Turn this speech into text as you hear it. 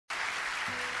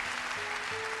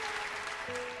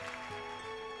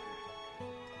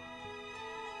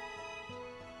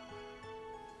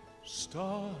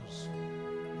Stars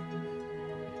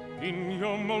in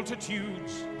your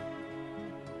multitudes,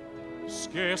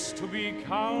 scarce to be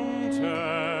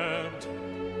counted,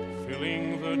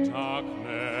 filling the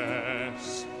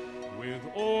darkness with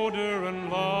order and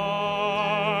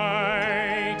light.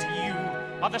 You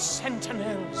are the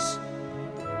sentinels,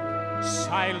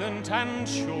 silent and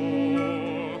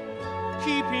sure,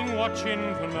 keeping watch in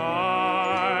the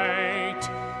night,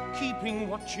 keeping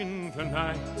watch in the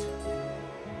night.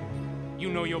 You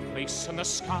know your place in the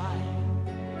sky.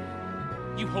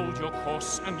 You hold your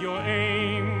course and your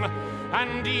aim,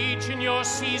 and each in your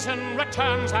season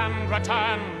returns and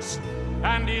returns,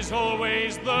 and is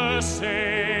always the same.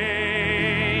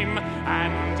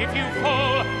 And if you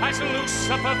fall as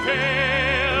Lucifer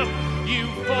fell, you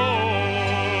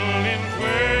fall in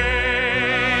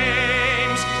flames.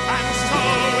 And so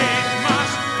it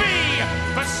must be,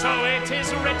 for so it is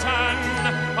written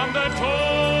on the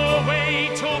doorway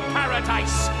to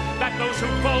paradise, that those who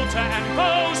falter and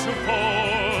those who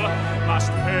fall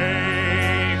must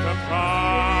pay the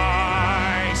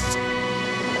price.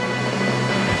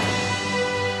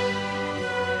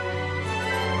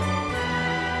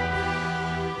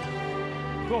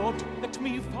 God, let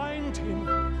me find him,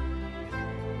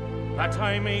 that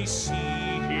I may see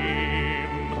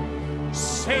him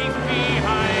safe